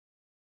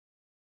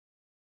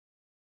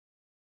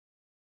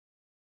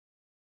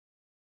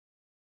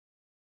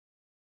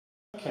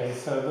Okay,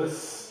 so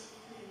this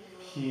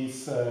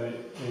piece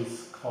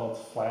is called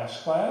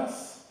Flash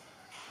Glass,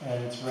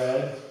 and it's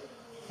red.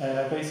 And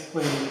I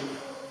basically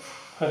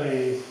put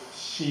a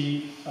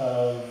sheet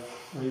of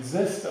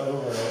resist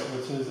over it,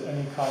 which is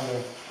any kind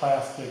of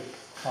plastic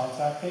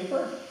contact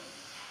paper,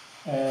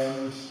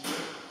 and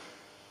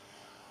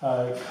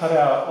cut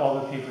out all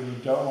the paper you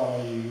don't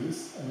want to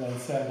use, and then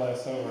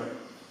sandblast over it.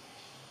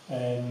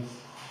 And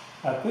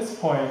at this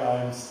point,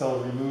 I'm still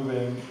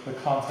removing the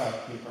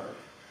contact paper.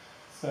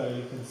 So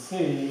you can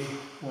see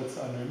what's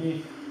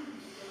underneath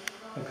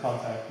the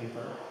contact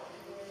paper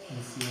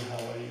and see how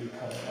well you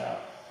cut it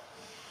out.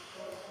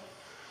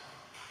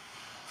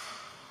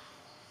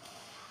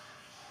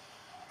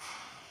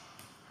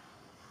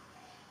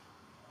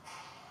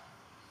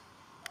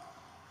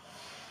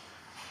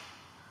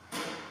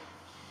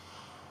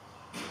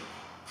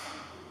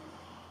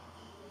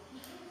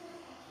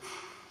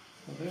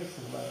 So there's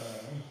the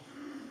lettering,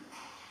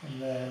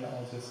 and then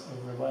I'll just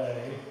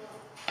overlay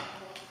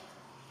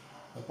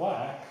the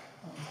black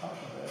on top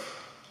of it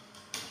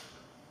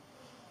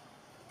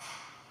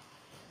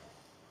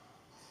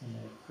to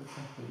make the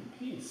complete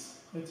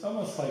piece. It's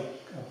almost like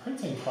a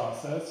printing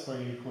process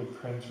where you would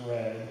print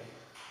red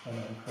and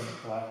then print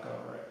black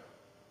over it.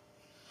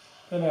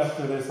 Then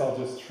after this, I'll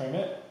just trim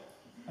it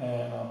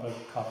and I'll put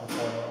copper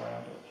foil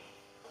around it.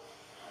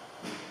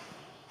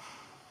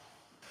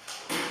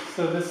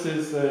 So this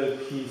is the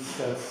piece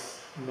that's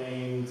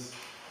named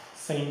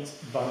Saint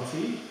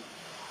Bunty.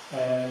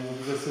 And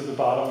this is the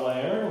bottom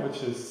layer,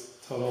 which is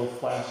total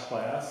flash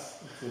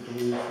glass. It's a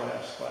blue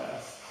flash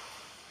glass.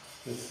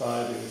 This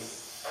side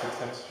is the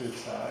textured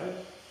side.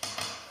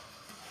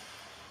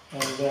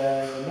 And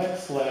then the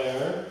next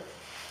layer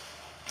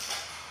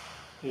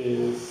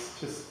is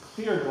just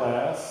clear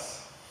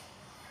glass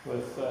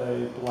with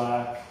a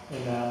black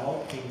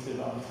enamel painted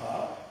on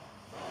top.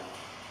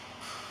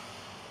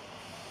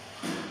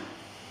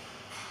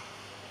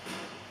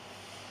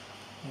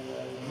 And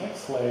then the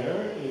next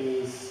layer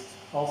is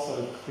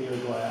also clear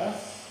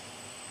glass,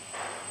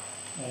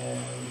 and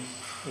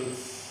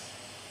it's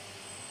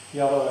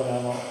yellow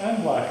enamel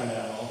and black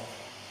enamel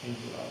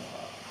painted on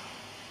top.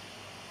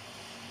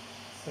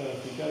 So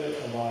if you get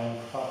it aligned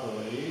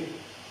properly,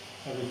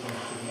 everything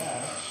should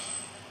match.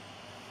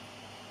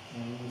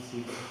 And you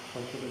see the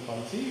portrait of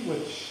Bunty,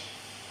 which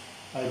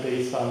I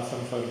based on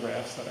some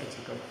photographs that I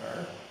took of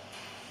her.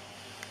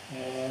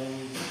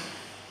 And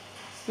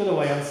just did a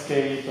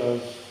landscape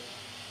of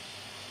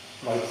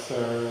likes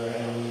her,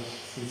 and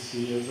since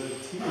she is a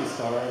TV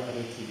star, I put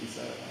a TV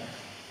set in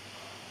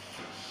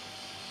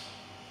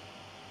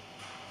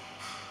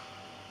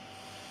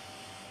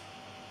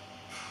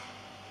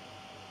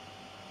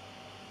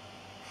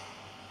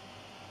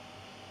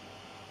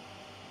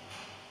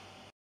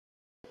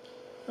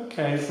there.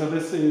 Okay, so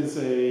this is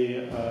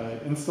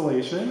a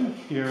installation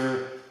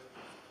here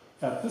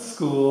at the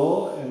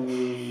school in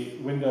the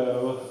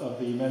window of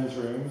the men's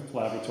room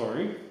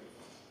laboratory.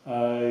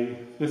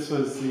 This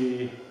was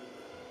the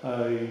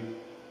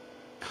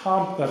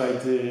comp that I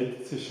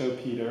did to show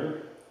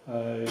Peter,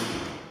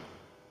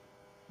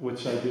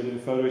 which I did in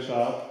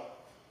Photoshop,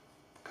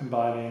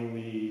 combining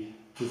the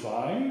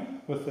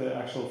design with the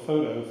actual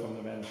photo from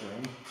the men's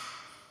room.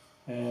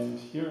 And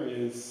here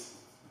is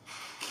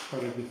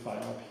part of the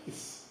final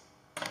piece.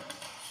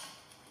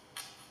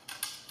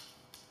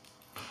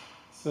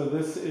 So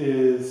this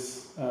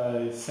is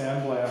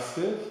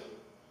sandblasted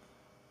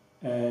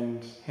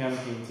and hand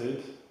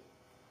painted.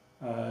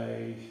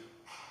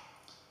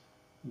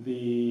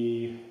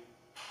 The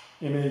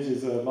image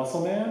is a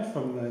muscle man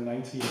from the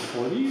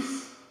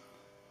 1940s,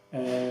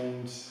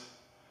 and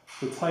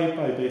the type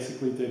I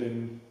basically did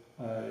in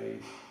a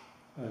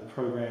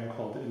program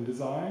called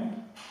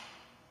InDesign,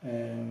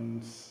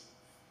 and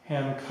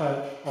hand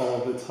cut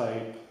all of the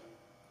type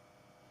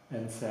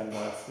and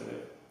sandblasted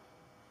it.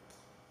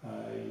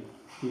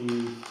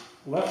 The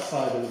left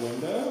side of the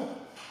window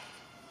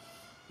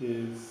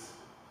is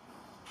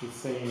the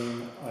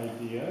same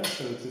idea,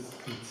 so it just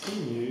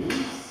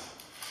continues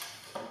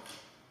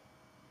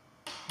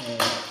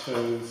and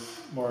shows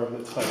more of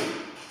the type.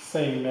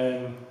 Same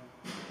men,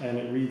 and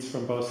it reads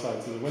from both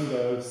sides of the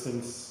window,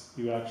 since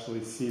you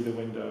actually see the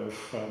window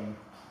from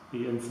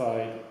the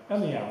inside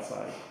and the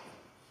outside.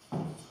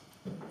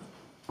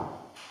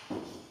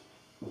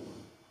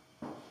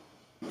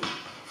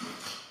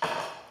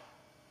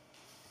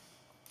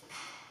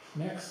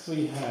 Next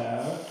we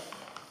have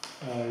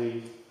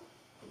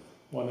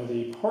one of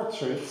the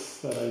portraits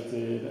that I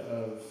did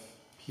of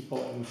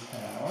people in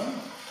town.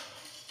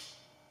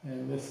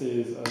 And this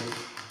is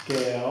of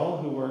Gail,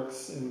 who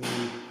works in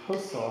the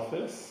post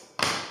office,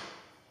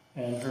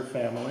 and her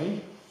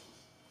family.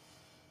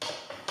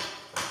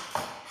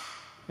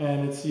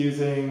 And it's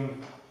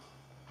using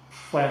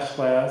flash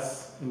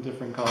glass in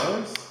different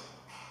colors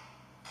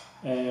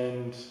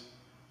and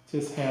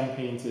just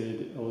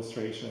hand-painted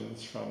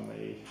illustrations from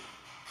the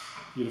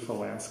beautiful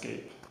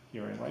landscape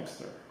here in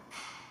Leicester.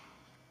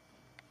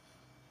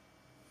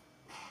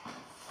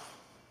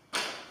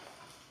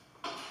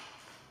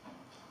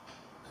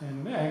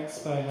 And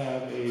next I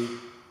have a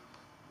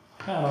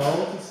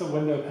panel, just a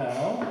window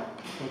panel,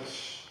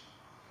 which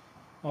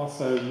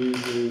also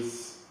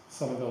uses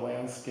some of the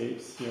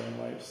landscapes here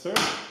in Leicester.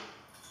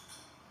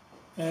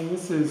 And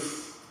this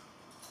is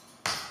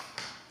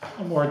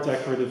a more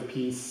decorative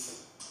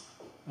piece.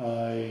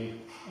 I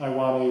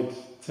wanted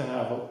to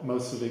have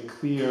most of it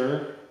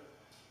clear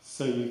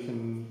so you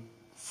can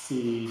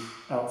see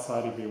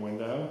outside of your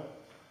window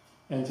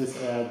and just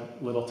add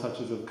little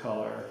touches of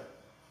color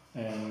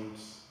and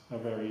a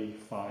very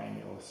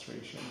fine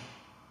illustration.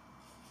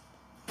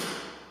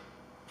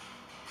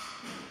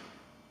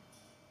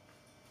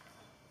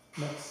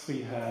 Next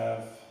we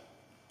have,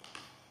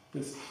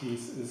 this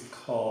piece is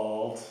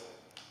called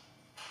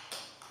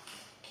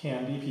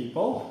Candy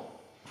People,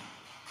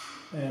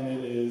 and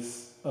it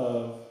is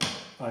of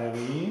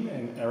Eileen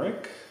and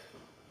Eric,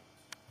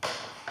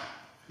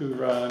 who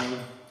run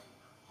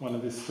one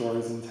of the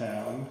stores in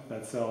town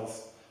that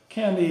sells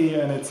candy,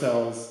 and it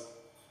sells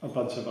a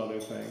bunch of other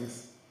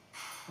things.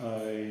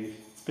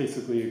 It's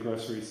basically a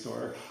grocery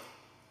store.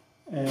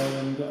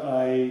 And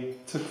I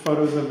took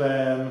photos of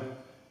them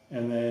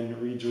and then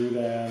redrew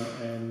them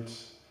and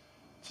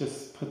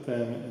just put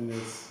them in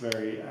this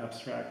very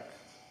abstract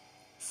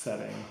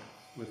setting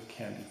with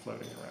candy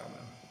floating around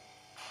them.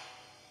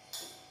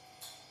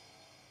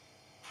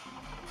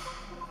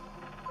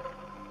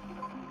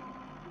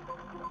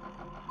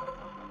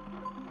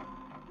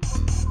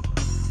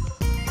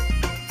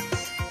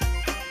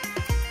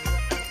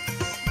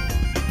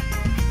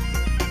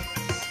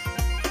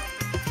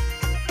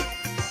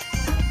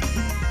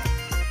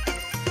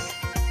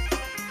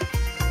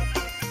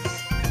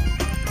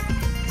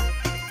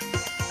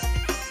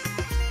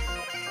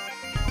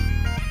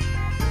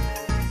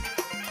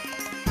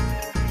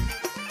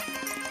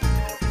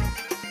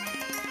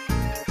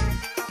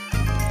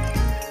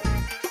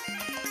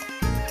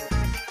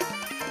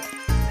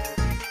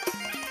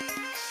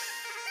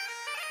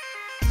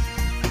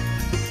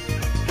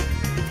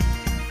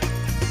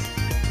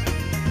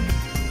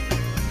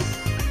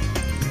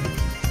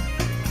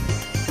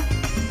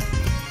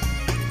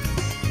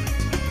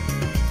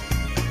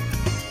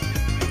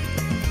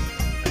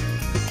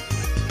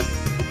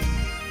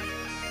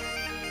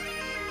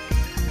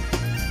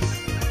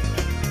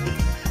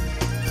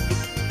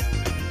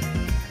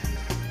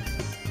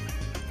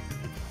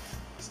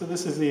 So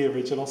this is the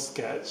original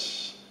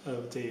sketch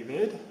of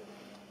David,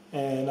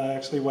 and I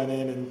actually went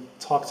in and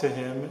talked to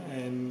him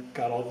and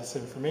got all this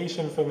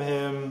information from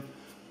him,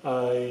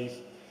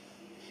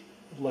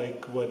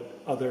 like what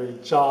other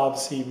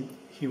jobs he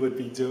would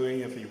be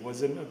doing if he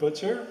wasn't a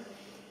butcher,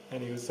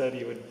 and he said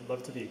he would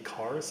love to be a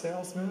car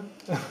salesman.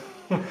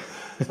 So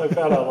I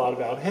found out a lot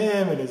about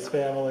him and his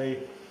family.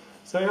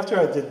 So after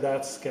I did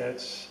that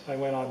sketch, I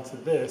went on to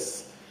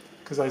this,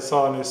 because I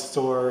saw in his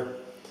store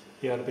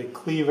he had a big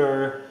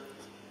cleaver.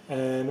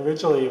 And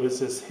originally it was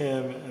just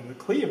him and the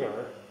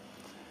cleaver,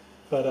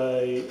 but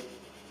I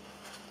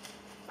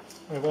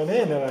went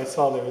in and I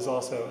saw there was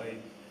also a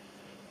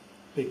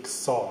big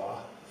saw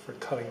for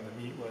cutting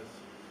the meat with.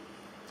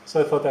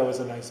 So I thought that was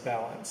a nice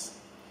balance.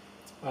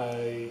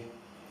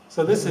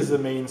 So this is the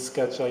main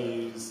sketch I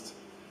used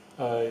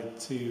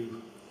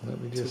to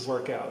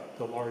work out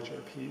the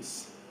larger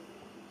piece.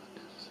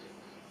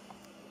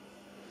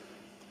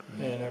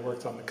 And I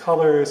worked on the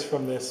colors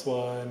from this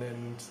one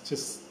and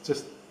just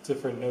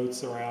different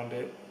notes around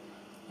it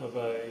of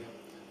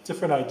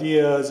different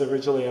ideas.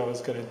 Originally I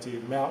was going to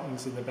do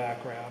mountains in the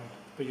background,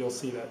 but you'll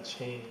see that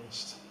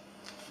changed.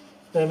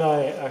 Then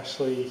I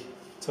actually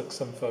took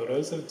some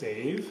photos of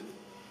Dave,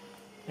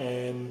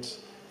 and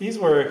this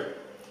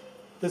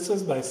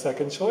was my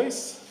second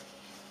choice,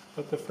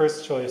 but the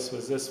first choice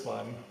was this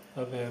one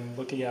of him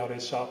looking out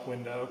his shop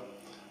window.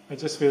 I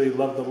just really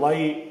loved the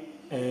light,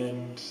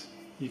 and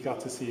you got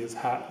to see his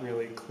hat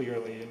really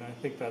clearly, and I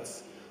think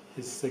that's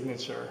his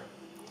signature.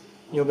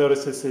 You'll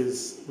notice this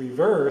is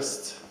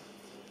reversed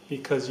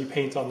because you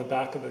paint on the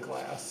back of the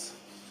glass.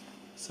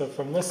 So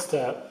from this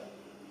step,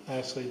 I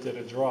actually did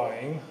a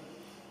drawing,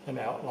 an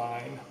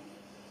outline,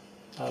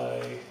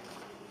 and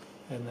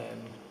then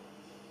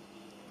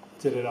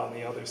did it on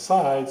the other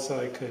side so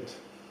I could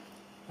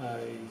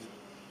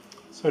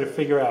sort of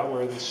figure out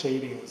where the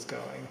shading was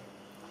going.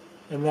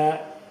 And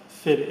that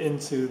fit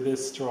into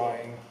this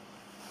drawing,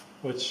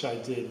 which I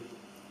did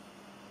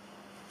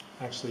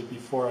actually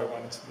before I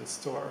went to the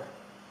store.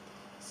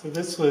 So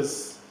this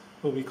was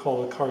what we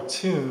call a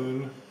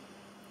cartoon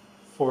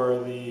for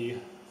the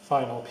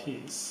final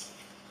piece.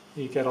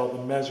 You get all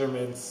the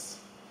measurements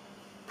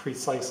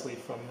precisely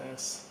from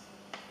this.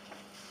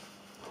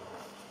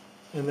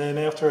 And then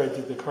after I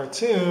did the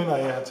cartoon, I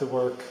had to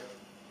work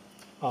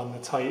on the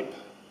type.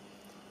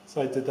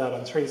 So I did that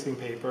on tracing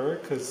paper,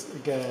 because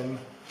again,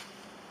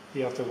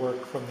 you have to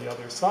work from the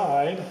other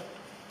side.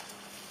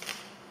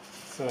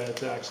 So I had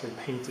to actually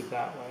paint it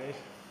that way.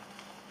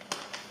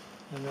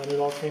 And then it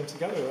all came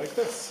together like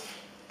this.